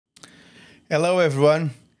Hello,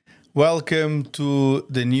 everyone. Welcome to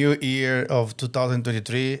the new year of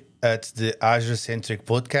 2023 at the Azure Centric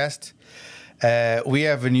Podcast. We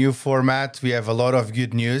have a new format. We have a lot of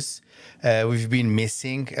good news. We've been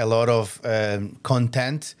missing a lot of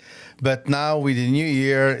content, but now with the new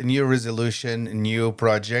year, new resolution, new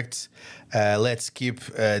projects, let's keep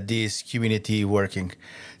this community working.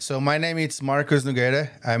 So my name is Marcos Nogueira.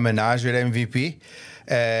 I'm an Azure MVP.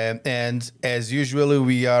 And as usual,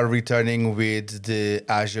 we are returning with the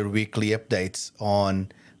Azure weekly updates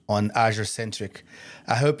on Azure Centric.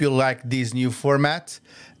 I hope you like this new format.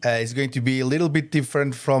 It's going to be a little bit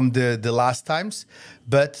different from the last times,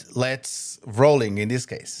 but let's rolling in this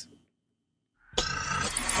case.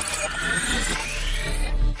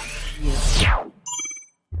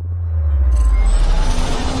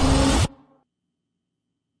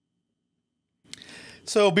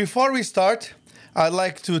 So before we start, I'd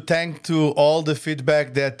like to thank to all the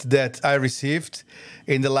feedback that I received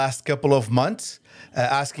in the last couple of months,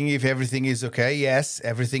 asking if everything is okay. Yes,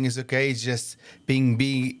 everything is okay. It's just being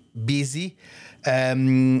busy,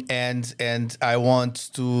 and I want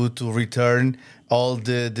to return all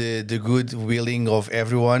the good willing of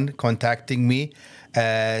everyone contacting me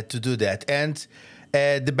to do that. And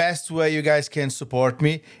the best way you guys can support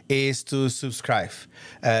me is to subscribe,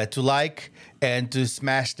 to like, and to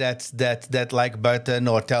smash that like button,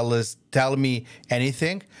 or tell me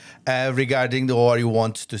anything regarding or you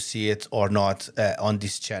want to see it or not on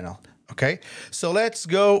this channel. Okay, so let's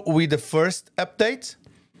go with the first update.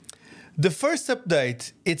 The first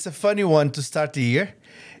update, it's a funny one to start the year.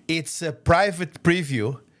 It's a private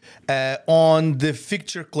preview on the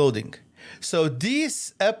fixture clothing. So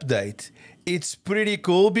this update, it's pretty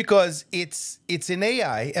cool because it's an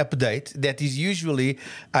AI update that is usually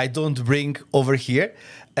I don't bring over here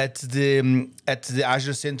at the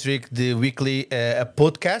Azure Centric, the weekly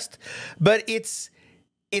podcast, but it's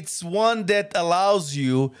one that allows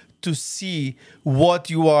you to see what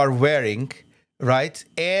you are wearing, right,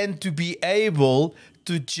 and to be able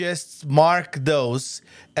to just mark those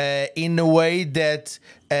in a way that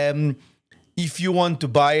if you want to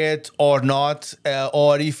buy it or not,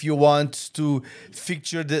 or if you want to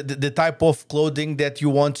feature the type of clothing that you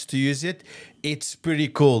want to use it, it's pretty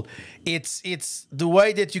cool. It's the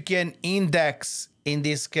way that you can index, in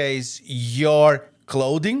this case, your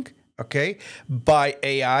clothing, okay, by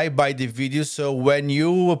AI, by the video. So when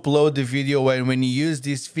you upload the video and when you use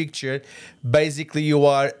this feature, basically you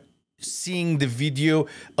are seeing the video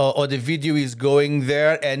or the video is going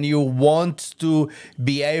there, and you want to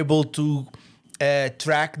be able to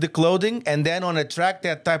track the clothing, and then on a track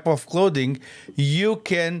that type of clothing, you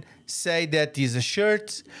can say that is a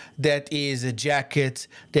shirt, that is a jacket,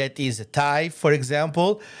 that is a tie, for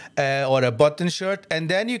example, or a button shirt, and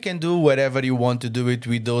then you can do whatever you want to do it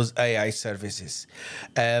with those AI services.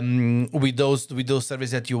 With those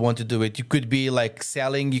services that you want to do it, you could be like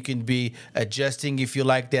selling, you can be adjusting if you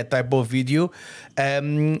like that type of video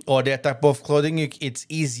or that type of clothing. It's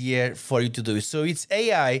easier for you to do. So it's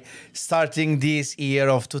AI starting this year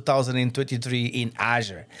of 2023 in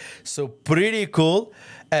Azure. So pretty cool.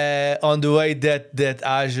 On the way that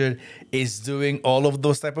Azure is doing all of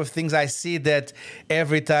those type of things. I see that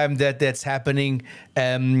every time that's happening,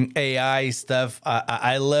 AI stuff,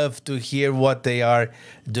 I love to hear what they are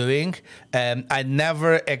doing. I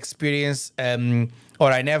never experience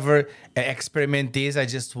or I never experiment this. I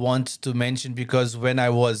just want to mention because when I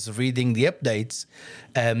was reading the updates,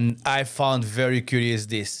 I found very curious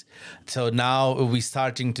this. So now we're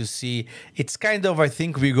starting to see, it's kind of, I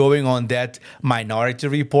think we're going on that Minority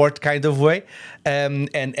Report kind of way. And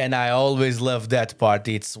I always love that part.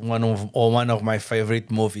 It's one of my favorite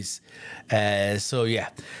movies. So yeah.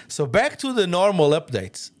 So back to the normal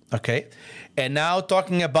updates. Okay. And now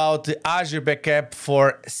talking about the Azure Backup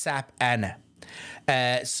for SAP HANA.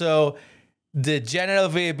 So the general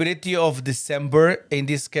availability of December, in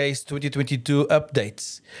this case 2022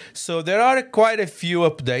 updates. So there are quite a few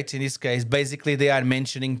updates in this case. Basically, they are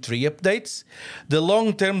mentioning 3 updates. The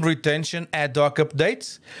long-term retention ad hoc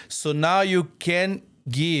updates. So now you can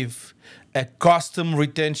give a custom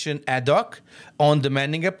retention ad hoc on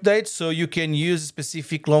demanding updates. So you can use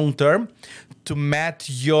specific long-term to match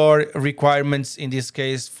your requirements, in this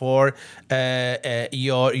case for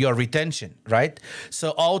your retention, right?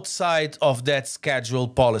 So outside of that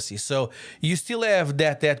scheduled policy. So you still have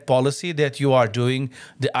that policy that you are doing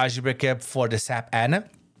the Azure Backup for the SAP HANA.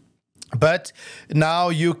 But now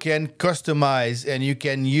you can customize and you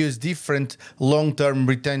can use different long-term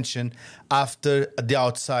retention after the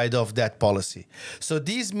outside of that policy. So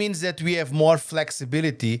this means that we have more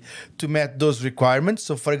flexibility to meet those requirements.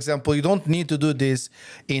 So for example, you don't need to do this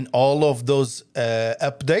in all of those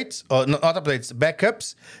updates, or not updates,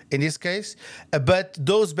 backups in this case, but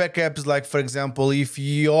those backups, like for example, if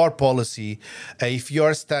your policy, if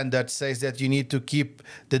your standard says that you need to keep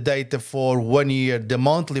the data for 1 year, the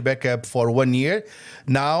monthly backup for 1 year,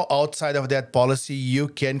 now outside of that policy, you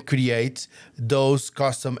can create those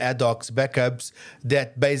custom ad hoc backups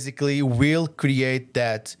that basically will create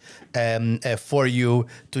that for you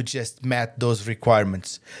to just meet those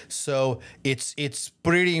requirements. So it's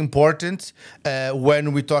pretty important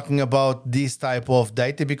when we're talking about this type of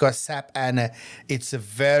data, because SAP HANA, it's a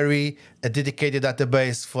very dedicated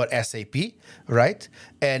database for SAP, right?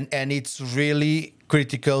 And it's really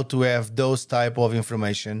critical to have those type of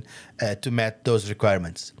information to meet those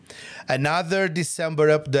requirements. Another December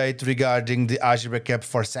update regarding the Azure Backup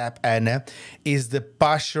for SAP HANA is the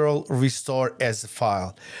partial restore as a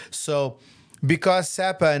file. So because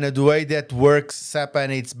SAP HANA, the way that works, SAP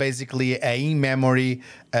HANA, it's basically a in-memory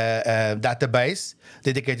database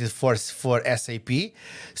dedicated for SAP.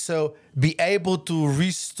 So be able to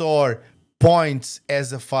restore points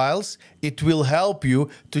as a files, it will help you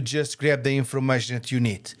to just grab the information that you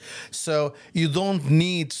need. So you don't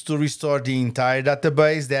need to restore the entire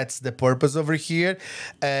database. That's the purpose over here.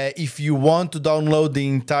 If you want to download the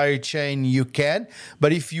entire chain, you can.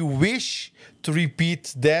 But if you wish to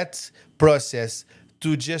repeat that process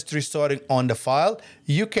to just restore it on the file,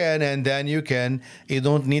 you can, and then you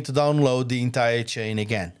don't need to download the entire chain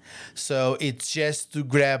again. So it's just to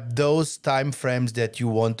grab those time frames that you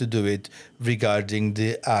want to do it regarding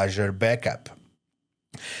the Azure Backup.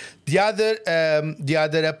 The other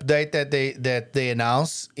update that they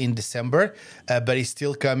announced in December, but is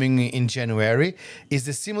still coming in January, is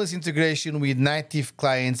the seamless integration with native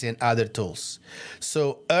clients and other tools.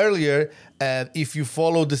 So earlier, if you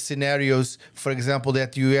follow the scenarios, for example,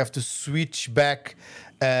 that you have to switch back,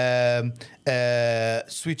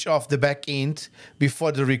 switch off the back end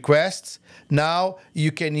before the requests, now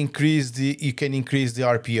you can increase the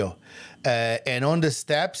RPO. And on the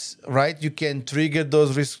steps, right, you can trigger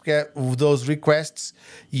those requests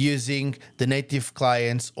using the native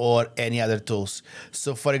clients or any other tools.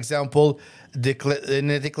 So, for example, the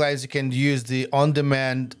native clients, you can use the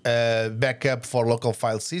on-demand backup for local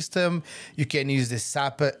file system. You can use the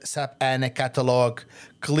SAP HANA catalog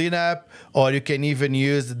cleanup, or you can even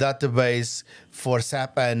use the database for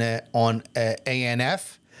SAP HANA on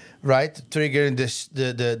ANF. Right, triggering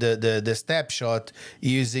the snapshot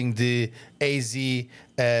using the AC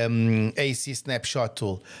snapshot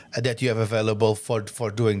tool that you have available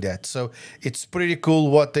for doing that. So it's pretty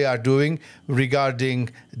cool what they are doing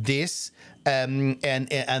regarding this, and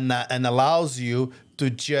allows you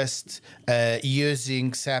to just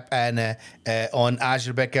using SAP HANA on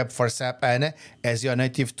Azure Backup for SAP HANA as your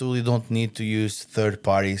native tool. You don't need to use third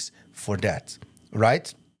parties for that,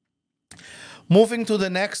 right? Moving to the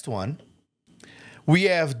next one, we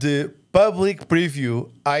have the public preview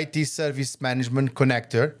IT Service Management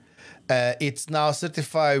Connector. It's now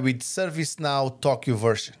certified with ServiceNow Tokyo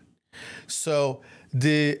version. So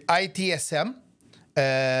the ITSM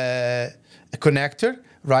connector,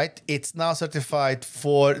 right? It's now certified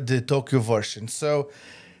for the Tokyo version. So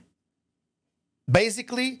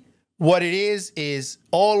basically, what it is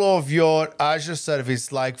all of your Azure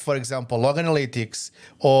service, like for example, Log Analytics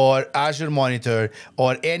or Azure Monitor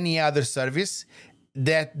or any other service,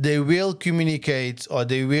 that they will communicate or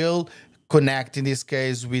they will connect, in this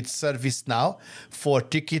case, with ServiceNow for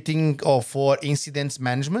ticketing or for incidents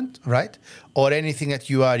management, right? Or anything that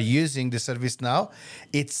you are using the ServiceNow,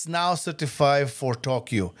 it's now certified for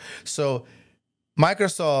Tokyo. So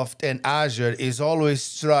Microsoft and Azure is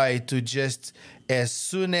always try to just, as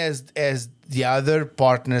soon as the other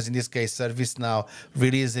partners, in this case ServiceNow,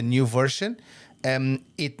 release a new version,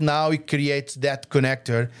 it creates that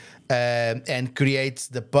connector and creates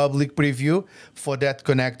the public preview for that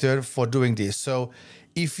connector for doing this. So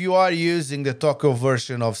if you are using the Tokyo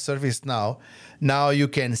version of ServiceNow, now you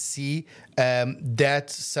can see that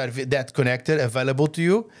connector available to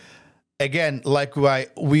you. Again, like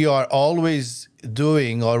we are always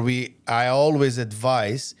doing, or I always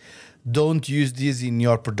advise, don't use this in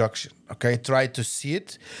your production, okay? Try to see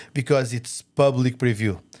it because it's public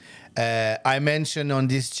preview. I mentioned on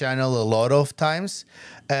this channel a lot of times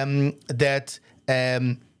that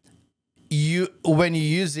when you're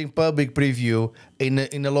using public preview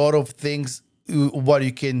in a lot of things, what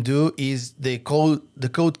you can do is the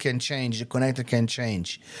code can change, the connector can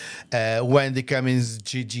change when they come in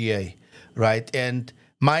GGA, right? And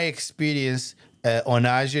my experience on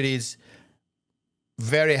Azure is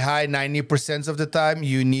very high, 90% of the time,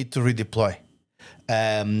 you need to redeploy.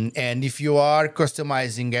 And if you are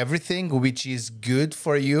customizing everything, which is good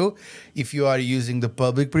for you, if you are using the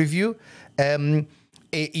public preview,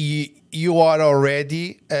 you are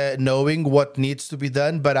already knowing what needs to be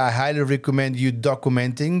done, but I highly recommend you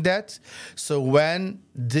documenting that. So when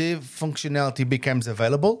the functionality becomes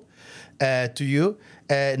available to you,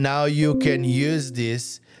 now you can use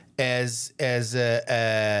this as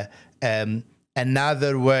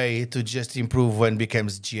another way to just improve when it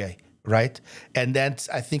becomes GA, right? And that,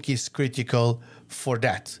 I think, is critical for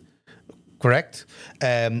that, correct?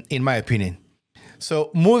 In my opinion.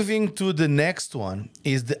 So moving to the next one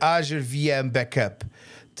is the Azure VM Backup.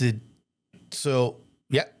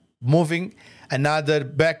 Moving another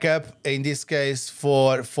backup, in this case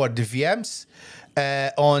for the VMs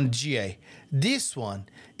on GA. This one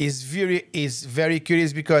is very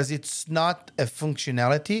curious because it's not a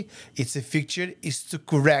functionality, it's a feature. It's to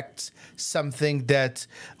correct something that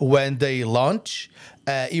when they launch,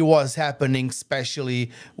 it was happening,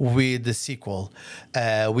 especially with the SQL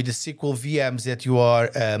VMs that you are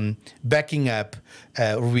backing up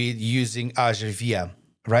with using Azure VM,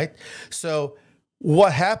 right? So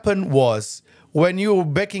what happened was when you were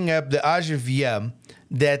backing up the Azure VM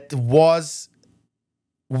that was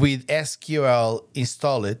with SQL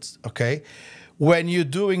installed, okay? When you're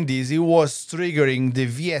doing this, it was triggering the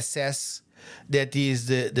VSS, that is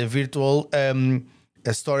the virtual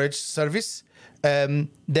storage service,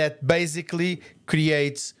 that basically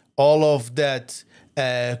creates all of that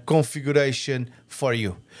configuration for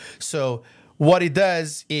you. So what it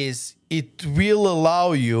does is it will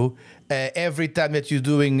allow you, every time that you're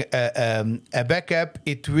doing a backup,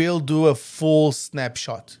 it will do a full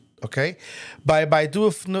snapshot. Okay, by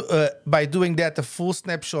doing that, a full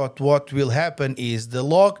snapshot, what will happen is the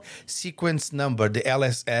log sequence number, the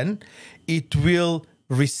LSN, it will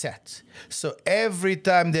reset. So every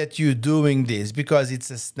time that you're doing this, because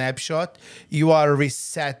it's a snapshot, you are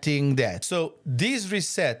resetting that. So this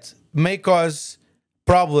reset may cause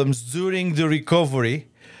problems during the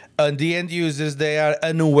recovery, and the end users, they are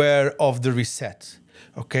unaware of the reset.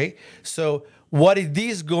 Okay, so what it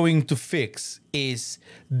is going to fix is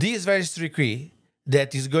this registry key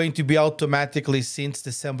that is going to be automatically since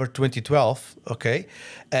December 2012, okay,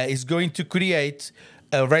 is going to create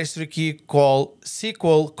a registry key called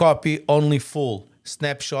SQL copy only full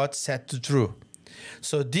snapshot set to true.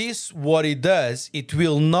 So this, what it does, it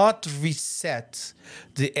will not reset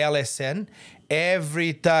the LSN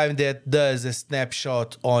every time that does a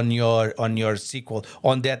snapshot on your SQL,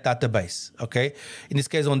 on that database, okay? In this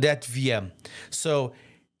case, on that VM. So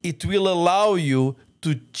it will allow you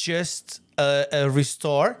to just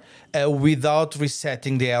restore without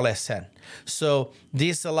resetting the LSN. So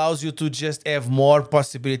this allows you to just have more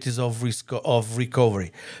possibilities of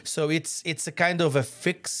recovery. So it's a kind of a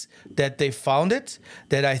fix that they found it,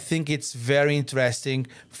 that I think it's very interesting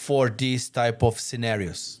for these type of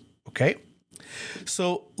scenarios, okay?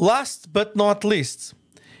 So last but not least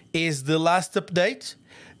is the last update,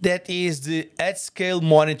 that is the at-scale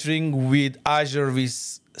monitoring with Azure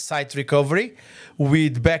Site Recovery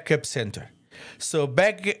with Backup Center. So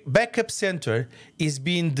Backup Center is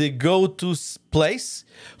being the go-to place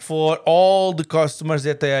for all the customers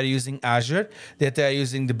that they are using Azure, that they are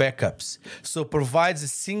using the backups. So provides a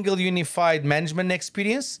single unified management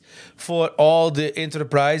experience for all the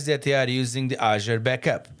enterprise that they are using the Azure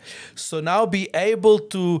Backup. So now be able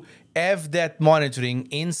to have that monitoring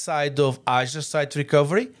inside of Azure Site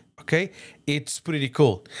Recovery, okay? It's pretty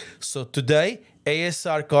cool. So today,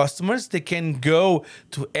 ASR customers, they can go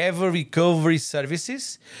to Azure Recovery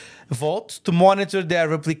Services Vault to monitor their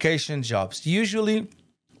replication jobs. Usually,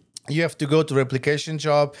 you have to go to replication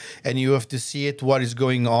job and you have to see it, what is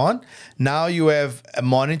going on. Now you have a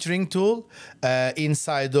monitoring tool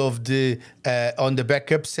inside of the on the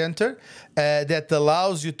Backup Center that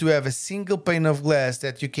allows you to have a single pane of glass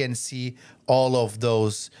that you can see all of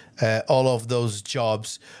those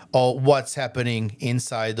jobs, or what's happening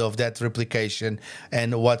inside of that replication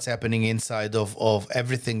and what's happening inside of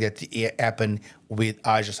everything that happened with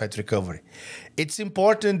Azure Site Recovery. It's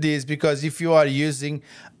important this because if you are using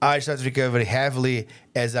Azure Site Recovery heavily,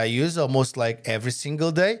 as I use almost like every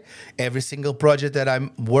single day, every single project that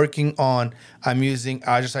I'm working on, I'm using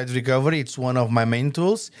Azure Site Recovery. It's one of my main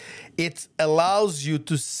tools. It allows you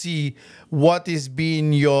to see what is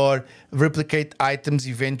being your replicate items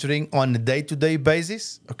inventorying on a day-to-day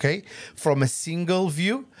basis, okay, from a single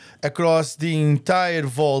view across the entire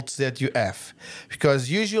vaults that you have. Because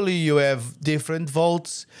usually you have different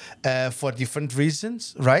vaults for different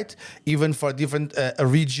reasons, right? Even for different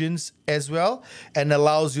regions as well, and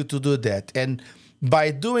allows you to do that. And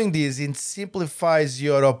By doing this, it simplifies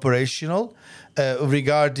your operational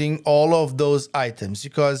regarding all of those items.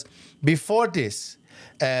 Because before this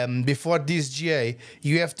GA,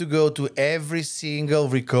 you have to go to every single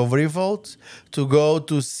recovery vault to go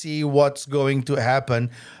to see what's going to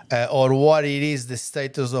happen or what it is, the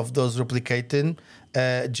status of those replicating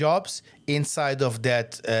jobs inside of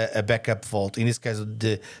that backup vault. In this case,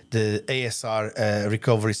 the ASR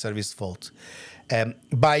recovery service vault.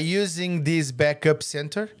 By using this backup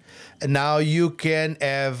center, now you can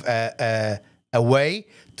have a way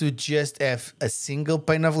to just have a single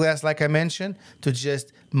pane of glass, like I mentioned, to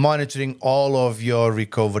just monitoring all of your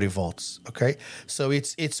recovery vaults. Okay, so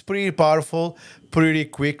it's pretty powerful, pretty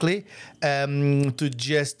quickly to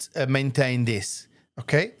just maintain this.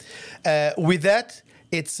 Okay, with that,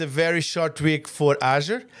 it's a very short week for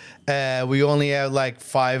Azure. We only have like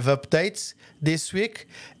 5 updates this week.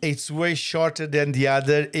 It's way shorter than the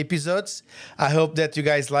other episodes. I hope that you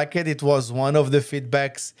guys like it. It was one of the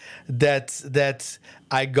feedbacks that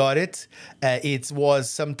I got it.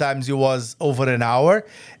 Sometimes it was over an hour,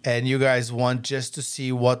 and you guys want just to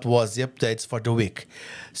see what was the updates for the week.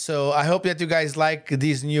 So I hope that you guys like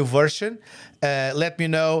this new version. Let me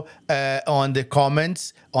know on the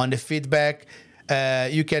comments, on the feedback.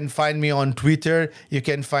 You can find me on Twitter. You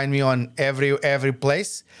can find me on every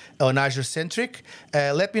place on Azure Centric.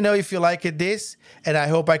 Let me know if you like this, and I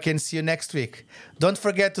hope I can see you next week. Don't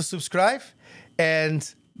forget to subscribe,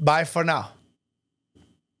 and bye for now.